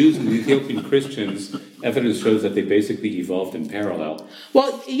Ethiopian Jews and the Ethiopian Christians, evidence shows that they basically evolved in parallel.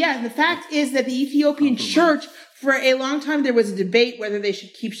 Well, yeah, the fact is that the Ethiopian church, for a long time, there was a debate whether they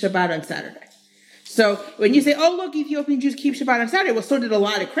should keep Shabbat on Saturday. So when you say, oh, look, Ethiopian Jews keep Shabbat on Saturday, well, so did a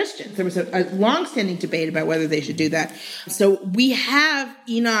lot of Christians. There was a long-standing debate about whether they should do that. So we have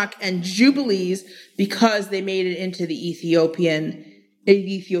Enoch and Jubilees because they made it into the Ethiopian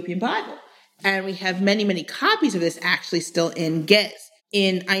Bible. And we have many, many copies of this actually still in Gez.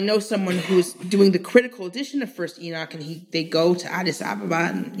 I know someone who's doing the critical edition of First Enoch, and they go to Addis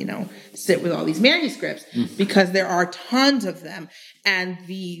Ababa and, sit with all these manuscripts because there are tons of them. And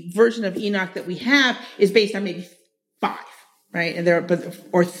the version of Enoch that we have is based on maybe 5, right? And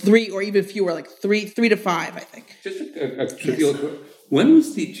or 3, or even fewer, like 3 to 5, I think. Just a trivial. Yes. When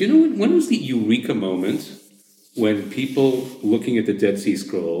was the eureka moment when people looking at the Dead Sea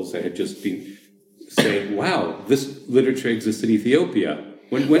Scrolls that had just been saying, wow, this literature exists in Ethiopia?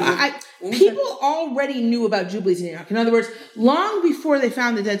 People already knew about Jubilees and Enoch. In other words, long before they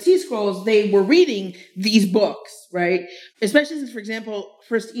found the Dead Sea Scrolls, they were reading these books, right? Especially since, for example,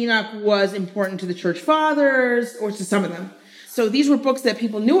 First Enoch was important to the church fathers, or to some of them. So these were books that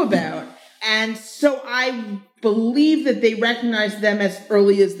people knew about. And so I believe that they recognized them as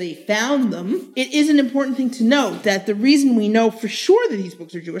early as they found them. It is an important thing to note that the reason we know for sure that these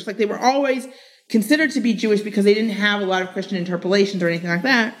books are Jewish, like they were always considered to be Jewish because they didn't have a lot of Christian interpolations or anything like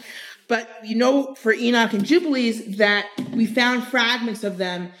that. But for Enoch and Jubilees that we found fragments of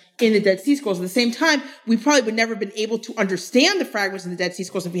them in the Dead Sea Scrolls. At the same time, we probably would never have been able to understand the fragments in the Dead Sea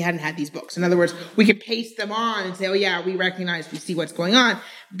Scrolls if we hadn't had these books. In other words, we could paste them on and say, oh yeah, we see what's going on.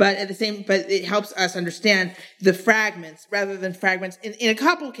 But it helps us understand the fragments rather than fragments. In a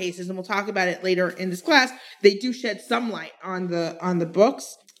couple of cases, and we'll talk about it later in this class, they do shed some light on the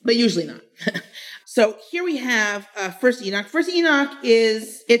books, but usually not. So here we have First Enoch. First Enoch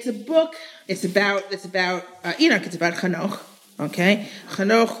it's a book. It's about Enoch. It's about Hanoch. Okay,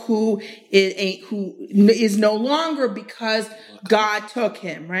 Hanoch who is no longer because God took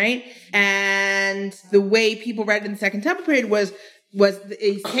him, right? And the way people read it in the Second Temple period was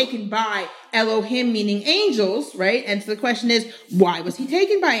taken by Elohim, meaning angels, right? And so the question is, why was he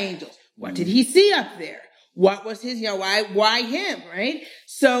taken by angels? What did he see up there? What was his, why him, right?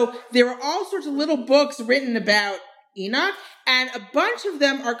 So there are all sorts of little books written about Enoch, and a bunch of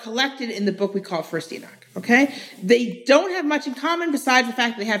them are collected in the book we call First Enoch, okay? They don't have much in common besides the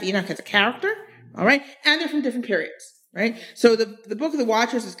fact that they have Enoch as a character, all right? And they're from different periods, right? So the Book of the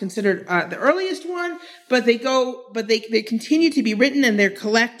Watchers is considered the earliest one, but they continue to be written and they're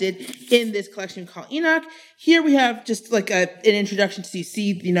collected in this collection called Enoch. Here we have just like an introduction to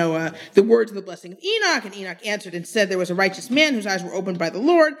see, the words of the blessing of Enoch, and Enoch answered and said there was a righteous man whose eyes were opened by the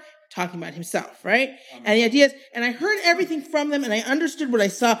Lord, talking about himself, right? And the idea is, and I heard everything from them and I understood what I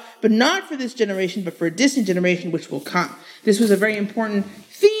saw, but not for this generation, but for a distant generation which will come. This was a very important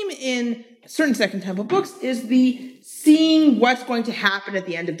theme in certain Second Temple books, is the seeing what's going to happen at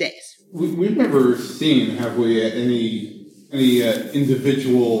the end of days. We've never seen, have we, any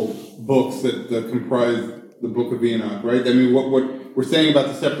individual books that comprise the Book of Enoch, right? I mean, we're saying about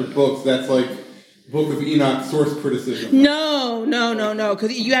the separate books, that's like Book of Enoch source criticism. No,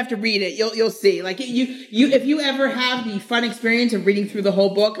 because you have to read it. You'll see. Like you if you ever have the fun experience of reading through the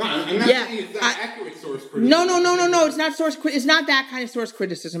whole book. No, I'm not saying it's not accurate source criticism. No. It's not it's not that kind of source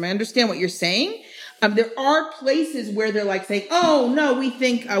criticism. I understand what you're saying. There are places where they're like saying, "Oh no, we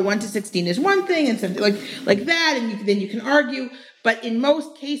think 1 to 16 is one thing," and something like that, and then you can argue. But in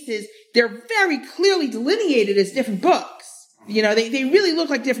most cases, they're very clearly delineated as different books. You know, they really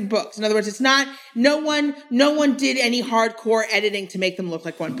look like different books. In other words, it's not, no one did any hardcore editing to make them look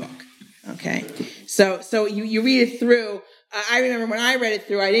like one book. Okay. So you read it through. I remember when I read it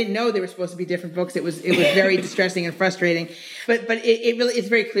through, I didn't know they were supposed to be different books. It was very distressing and frustrating, but it really, it's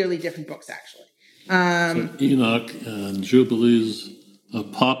very clearly different books actually. So Enoch and Jubilees are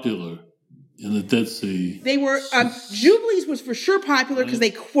popular in the Dead Sea. They were, Jubilees was for sure popular because they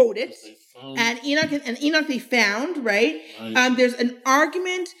quote it. And Enoch they found, right? There's an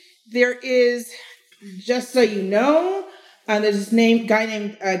argument. There is, just so you know, there's this guy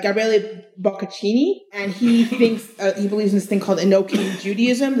named Gabriele Boccaccini, and he thinks, he believes in this thing called Enochian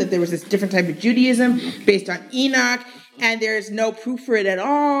Judaism, that there was this different type of Judaism based on Enoch, and there's no proof for it at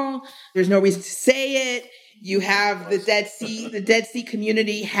all. There's no reason to say it. You have the Dead Sea. The Dead Sea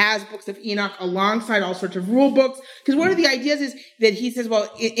community has books of Enoch alongside all sorts of rule books. Because one of the ideas is that he says, well,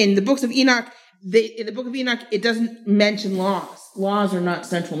 in the books of Enoch, in the book of Enoch, it doesn't mention laws. Laws are not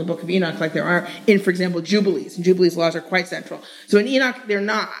central in the book of Enoch like there are in, for example, Jubilees. And Jubilees laws are quite central. So in Enoch, they're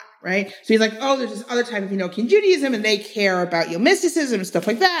not, right? So he's like, oh, there's this other type of Enochian Judaism, and they care about mysticism and stuff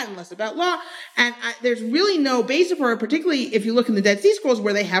like that, and less about law. And there's really no basis for it, particularly if you look in the Dead Sea Scrolls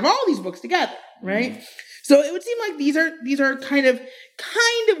where they have all these books together, right? Mm-hmm. So it would seem like these are kind of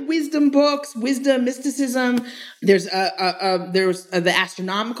wisdom books, wisdom, mysticism. There's the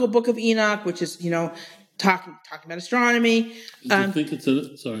astronomical book of Enoch, which is, talking about astronomy. Do you think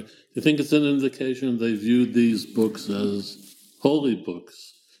it's an indication they viewed these books as holy books?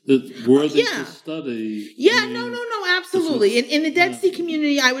 That worthy to study. Yeah, no, absolutely. In the Dead Sea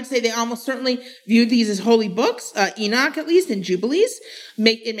community, I would say they almost certainly viewed these as holy books. Enoch, at least, and Jubilees.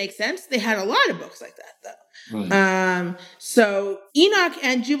 It makes sense. They had a lot of books like that, though. Right. So Enoch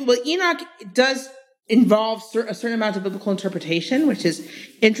and Jubilees, Enoch does involve a certain amount of biblical interpretation, which is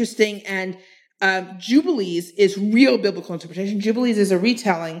interesting, and Jubilees is real biblical interpretation. Jubilees is a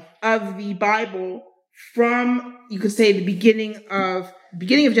retelling of the Bible from, you could say, the beginning of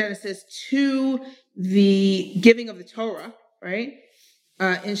Genesis to the giving of the Torah, right?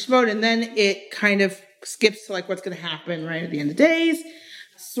 In Shemot, and then it kind of skips to like what's going to happen right at the end of days,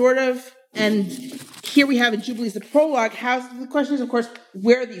 sort of. And here we have in Jubilees the prologue. The question is, of course,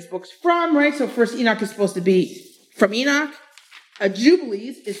 where are these books from, right? So first, Enoch is supposed to be from Enoch.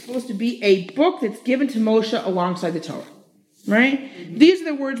 Jubilees is supposed to be a book that's given to Moshe alongside the Torah. Right? These are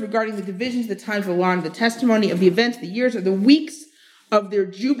the words regarding the divisions, the times of the law, and the testimony of the events, the years, or the weeks of their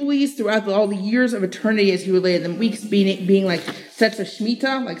jubilees throughout all the years of eternity, as he related them. Weeks being like sets of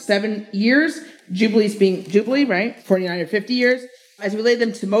Shemitah, like 7 years. Jubilees being Jubilee, right? 49 or 50 years. As he related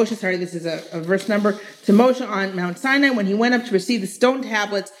them to Moshe, this is a verse number, to Moshe on Mount Sinai when he went up to receive the stone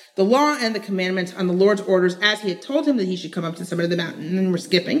tablets, the law and the commandments on the Lord's orders, as he had told him that he should come up to the summit of the mountain. And then we're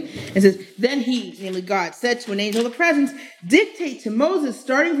skipping. It says, then he, namely God, said to an angel of the presence, dictate to Moses,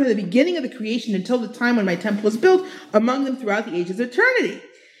 starting from the beginning of the creation until the time when my temple was built, among them throughout the ages of eternity.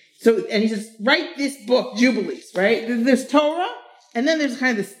 So, and he says, write this book, Jubilees, right? There's Torah, and then there's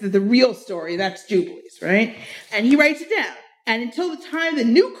kind of the real story, that's Jubilees, right? And he writes it down. And until the time of the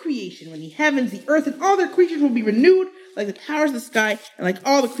new creation, when the heavens, the earth, and all their creatures will be renewed, like the powers of the sky, and like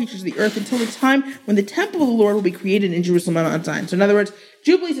all the creatures of the earth, until the time when the temple of the Lord will be created in Jerusalem on Mount Zion. So in other words,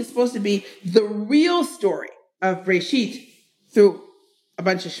 Jubilees is supposed to be the real story of Breshit through a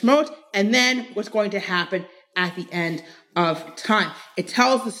bunch of Shemot, and then what's going to happen at the end of time. It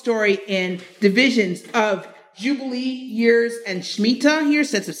tells the story in divisions of Jubilee years and Shemitah years,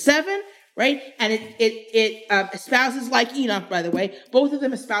 sets of 7, right? And it espouses, like Enoch, by the way, both of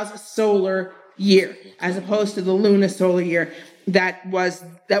them espouse a solar year, as opposed to the lunar solar year that was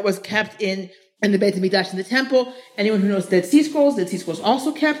kept in the Beit HaMikdash in the temple. Anyone who knows Dead Sea Scrolls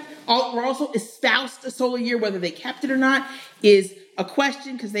also were also espoused a solar year. Whether they kept it or not is a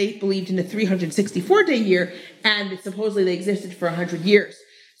question, because they believed in a 364-day year, and supposedly they existed for 100 years.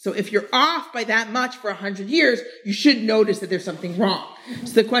 So if you're off by that much for 100 years, you should notice that there's something wrong.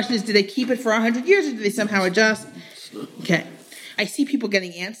 So the question is, did they keep it for 100 years, or did they somehow adjust? Okay. I see people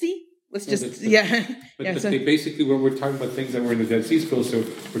getting antsy. Let's just, But they basically, when we're talking about things that were in the Dead Sea Scrolls, so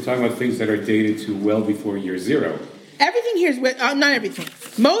we're talking about things that are dated to well before year 0. Everything here is, not everything.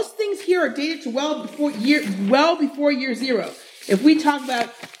 Most things here are dated to well before year 0. If we talk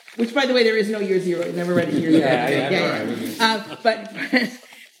about, which by the way, there is no year zero. I've never read a year zero.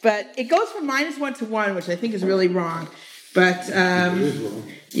 But it goes from -1 to 1, which I think is really wrong. But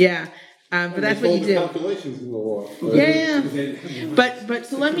but that's what you do. Calculations in the law. Yeah. But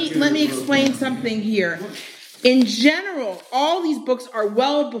so let me explain something here. In general, all these books are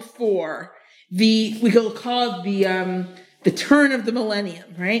well before we could call it the turn of the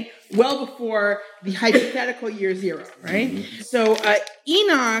millennium, right? Well before the hypothetical year zero, right? So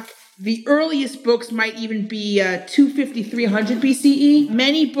Enoch, the earliest books might even be 250, 300 BCE.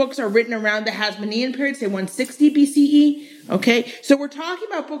 Many books are written around the Hasmonean period, say 160 BCE. Okay, so we're talking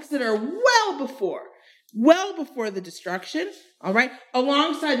about books that are well before the destruction, all right,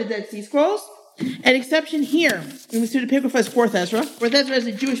 alongside the Dead Sea Scrolls. An exception here in the Pseudepigrapha is 4th Ezra. 4th Ezra is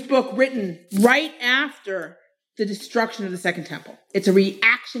a Jewish book written right after the destruction of the Second Temple. It's a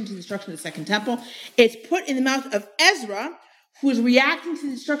reaction to the destruction of the Second Temple. It's put in the mouth of Ezra, who is reacting to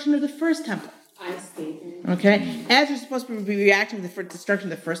the destruction of the First Temple. I see. Okay, Ezra's supposed to be reacting to the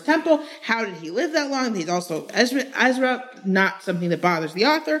destruction of the First Temple. How did he live that long? He's also Ezra, not something that bothers the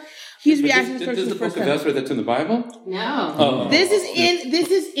author. He's reacting to the destruction of the First Temple. Is the book of Ezra that's in the Bible? No. Oh. This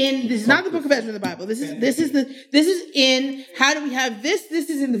is not the book of Ezra in the Bible. This is in, how do we have this? This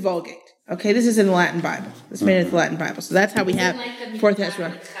is in the Vulgate. Okay, this is in the Latin Bible. This made it the Latin Bible. So that's how we have 4th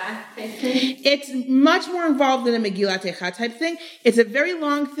Ezra. It's much more involved than a Megillat Eicha type thing. It's a very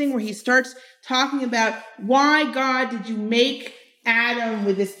long thing where he starts talking about why God did you make Adam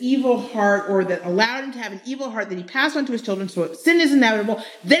with this evil heart, or that allowed him to have an evil heart that he passed on to his children, so sin is inevitable.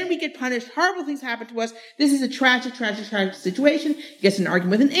 Then we get punished. Horrible things happen to us. This is a tragic situation. He gets in an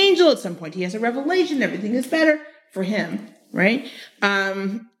argument with an angel. At some point he has a revelation. Everything is better for him, right?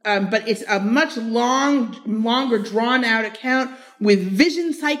 But it's a much longer drawn out account with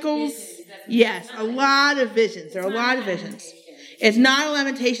vision cycles. Yes, a lot of visions. There are a lot of visions. It's not a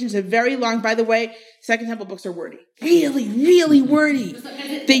Lamentations. It's very long. By the way, Second Temple books are wordy. Really, really wordy.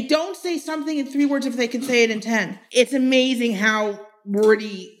 They don't say something in 3 words if they can say it in 10. It's amazing how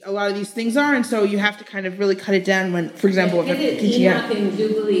wordy a lot of these things are, and so you have to kind of really cut it down when, for example, Enoch and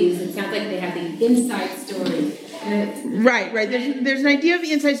Jubilees, it sounds like they have the inside story. Right. There's an idea of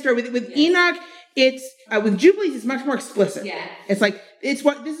the inside story. With Enoch, it's with Jubilees, it's much more explicit. Yeah. It's like this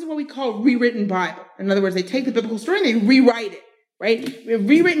is what we call rewritten Bible. In other words, they take the biblical story and they rewrite it. Right? A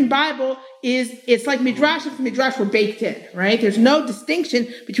rewritten Bible it's like Midrash if the Midrash were baked in, right? There's no distinction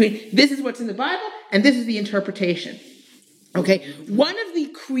between this is what's in the Bible and this is the interpretation. Okay? One of the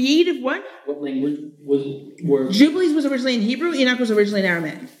creative What language were Jubilees was originally in Hebrew, Enoch was originally in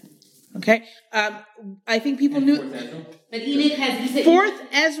Aramaic. Okay? I think people knew. But Enoch has. 4th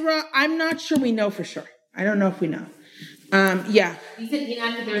Ezra, I'm not sure we know for sure. I don't know if we know. Yeah. You said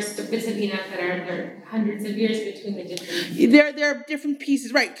Enoch, that there are bits of Enoch that are hundreds of years between the different. There are different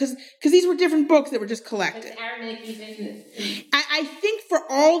pieces, right? Because these were different books that were just collected. Aramaic even. I think for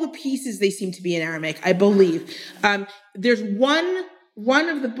all the pieces they seem to be in Aramaic. I believe there's one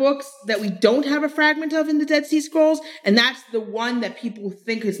of the books that we don't have a fragment of in the Dead Sea Scrolls, and that's the one that people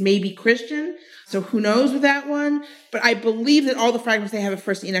think is maybe Christian. So who knows with that one? But I believe that all the fragments they have of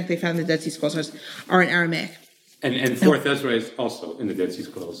First Enoch they found in the Dead Sea Scrolls are in Aramaic. And 4th Ezra is also in the Dead Sea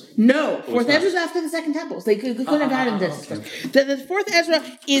Scrolls. No, 4th Ezra is after the Second Temple. They couldn't have had it in the Dead Sea Scrolls. The 4th Ezra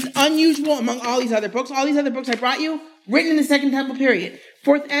is unusual among all these other books. All these other books I brought you, written in the Second Temple period.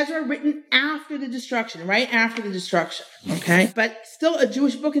 4th Ezra, written after the destruction, right after the destruction. Okay? But still a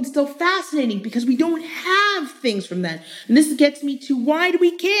Jewish book and still fascinating because we don't have things from then. And this gets me to why do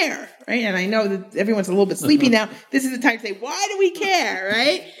we care, right? And I know that everyone's a little bit sleepy now. This is the time to say, why do we care,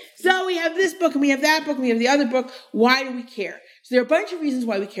 right? So we have this book and we have that book and we have the other book. Why do we care? So there are a bunch of reasons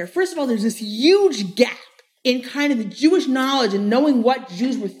why we care. First of all, there's this huge gap in kind of the Jewish knowledge and knowing what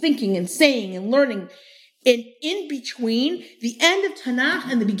Jews were thinking and saying and learning. And in between the end of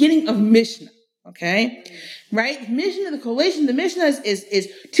Tanakh and the beginning of Mishnah, okay? Right? Mishnah, the collation, the Mishnah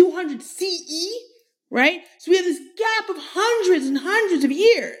is 200 CE, right? So we have this gap of hundreds and hundreds of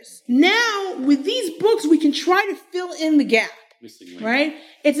years. Now, with these books, we can try to fill in the gap, right?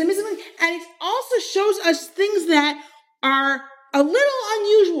 It's a missing link. And it also shows us things that are a little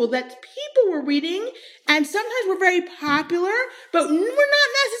unusual that people were reading and sometimes were very popular, but were not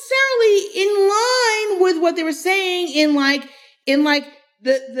necessarily in line with what they were saying in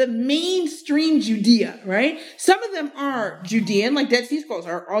the mainstream Judea, right? Some of them are Judean, like Dead Sea Scrolls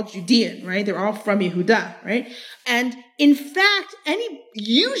are all Judean, right? They're all from Yehuda, right? And in fact,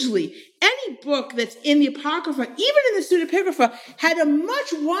 usually any book that's in the Apocrypha, even in the Pseudepigrapha, had a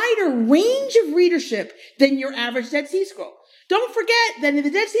much wider range of readership than your average Dead Sea Scroll. don't forget that in the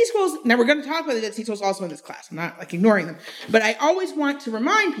Dead Sea Scrolls, now we're going to talk about the Dead Sea Scrolls also in this class. I'm not ignoring them. But I always want to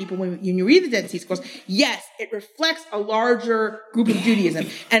remind people when you read the Dead Sea Scrolls, yes, it reflects a larger group of Judaism.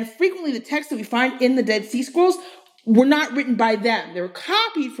 And frequently the texts that we find in the Dead Sea Scrolls were not written by them. They were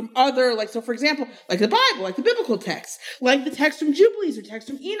copied from other, so for example, like the Bible, like the biblical texts, like the text from Jubilees or text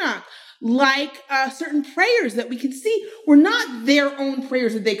from Enoch, like certain prayers that we can see were not their own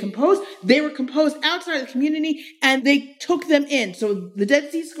prayers that they composed. They were composed outside of the community and they took them in. So the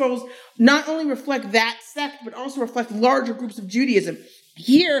Dead Sea Scrolls not only reflect that sect, but also reflect larger groups of Judaism.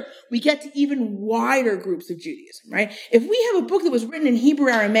 Here, we get to even wider groups of Judaism, right? If we have a book that was written in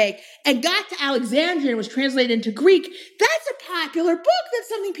Hebrew Aramaic and got to Alexandria and was translated into Greek, that's a popular book. That's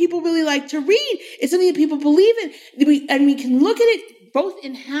something people really like to read. It's something that people believe in. And we can look at it both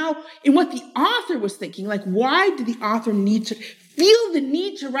in what the author was thinking. Like, why did the author feel the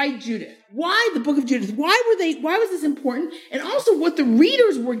need to write Judith? Why the book of Judith? Why was this important? And also what the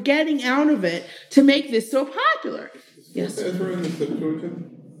readers were getting out of it to make this so popular. Yes. Ezra in the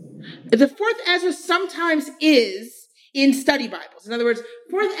Septuagint? The fourth Ezra sometimes is in study Bibles. In other words,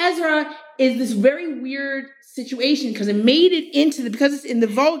 fourth Ezra is this very weird situation because it made it because it's in the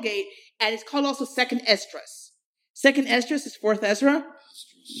Vulgate, and it's called also Second Esdras. Second Esdras is fourth Ezra.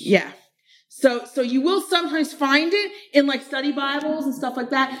 Yeah. So you will sometimes find it in study Bibles and stuff like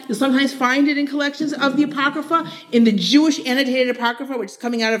that. You'll sometimes find it in collections of the Apocrypha. In the Jewish annotated Apocrypha, which is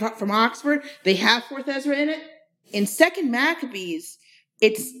coming out from Oxford, they have fourth Ezra in it. In Second Maccabees,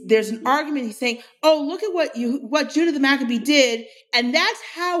 there's an argument. He's saying, "Oh, look at what Judah the Maccabee did, and that's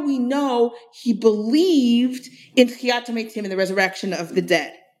how we know he believed in Tchiat Metim, in the resurrection of the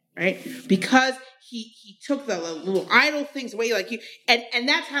dead, right? Because he took the little idol things away, and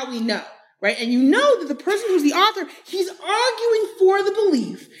that's how we know." Right? And you know that the person who's the author, he's arguing for the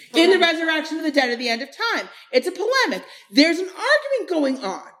belief in the resurrection of the dead at the end of time. It's a polemic. There's an argument going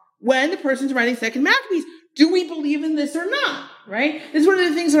on when the person's writing Second Maccabees. Do we believe in this or not? Right? This is one of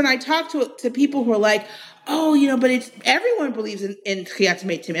the things when I talk to people who are like, oh, but everyone believes in Tchiat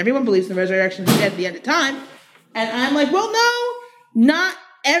Metim. Everyone believes in the resurrection of the dead at the end of time. And I'm like, well, no, not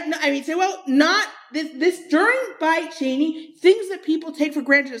this during Beit Sheni, things that people take for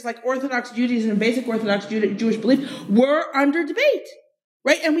granted as Orthodox Judaism and basic Orthodox Jewish belief were under debate,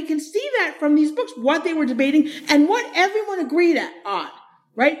 right? And we can see that from these books, what they were debating and what everyone agreed on,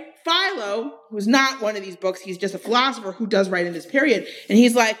 right? Philo, who's not one of these books, he's just a philosopher who does write in this period. And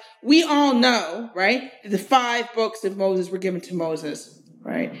he's like, we all know, right, that the 5 books of Moses were given to Moses,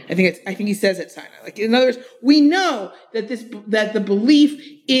 right? I think he says at Sinai. In other words, we know that that the belief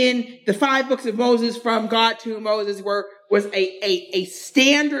in the 5 books of Moses from God to Moses was a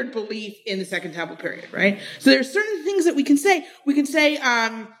standard belief in the Second Temple period, right? So there's certain things that we can say. We can say,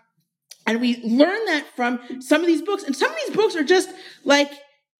 and we learn that from some of these books. And some of these books are just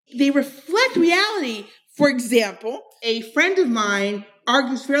they reflect reality. For example, a friend of mine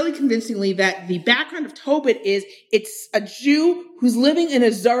argues fairly convincingly that the background of Tobit it's a Jew who's living in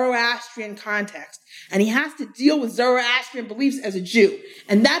a Zoroastrian context. And he has to deal with Zoroastrian beliefs as a Jew.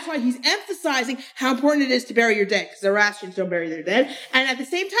 And that's why he's emphasizing how important it is to bury your dead, because Zoroastrians don't bury their dead. And at the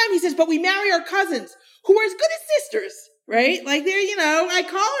same time, he says, but we marry our cousins, who are as good as sisters. Right? I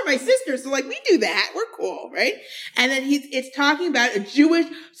call her my sister. So we do that. We're cool. Right? And then it's talking about a Jewish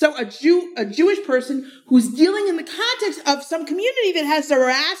person who's dealing in the context of some community that has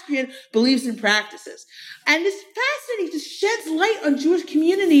Zoroastrian beliefs and practices. And it's fascinating. Just sheds light on Jewish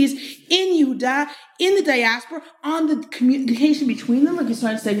communities in Yehuda, in the diaspora, on the communication between them, like you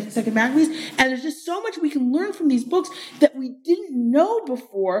saw in Second Maccabees. And there's just so much we can learn from these books that we didn't know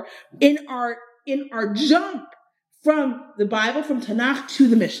before in our jump from the Bible, from Tanakh to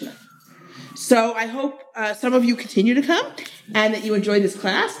the Mishnah. So I hope some of you continue to come and that you enjoy this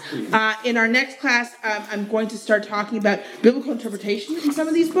class. In our next class, I'm going to start talking about biblical interpretation in some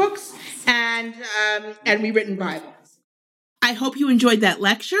of these books and rewritten Bible. I hope you enjoyed that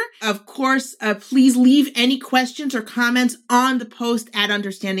lecture. Of course, please leave any questions or comments on the post at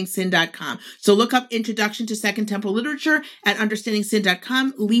understandingsin.com. So look up Introduction to Second Temple Literature at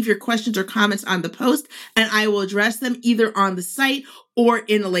understandingsin.com. Leave your questions or comments on the post, and I will address them either on the site or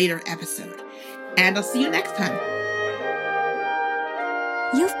in a later episode. And I'll see you next time.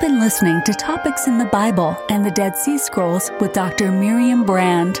 You've been listening to Topics in the Bible and the Dead Sea Scrolls with Dr. Miriam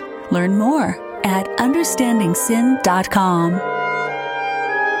Brand. Learn more at understandingsin.com.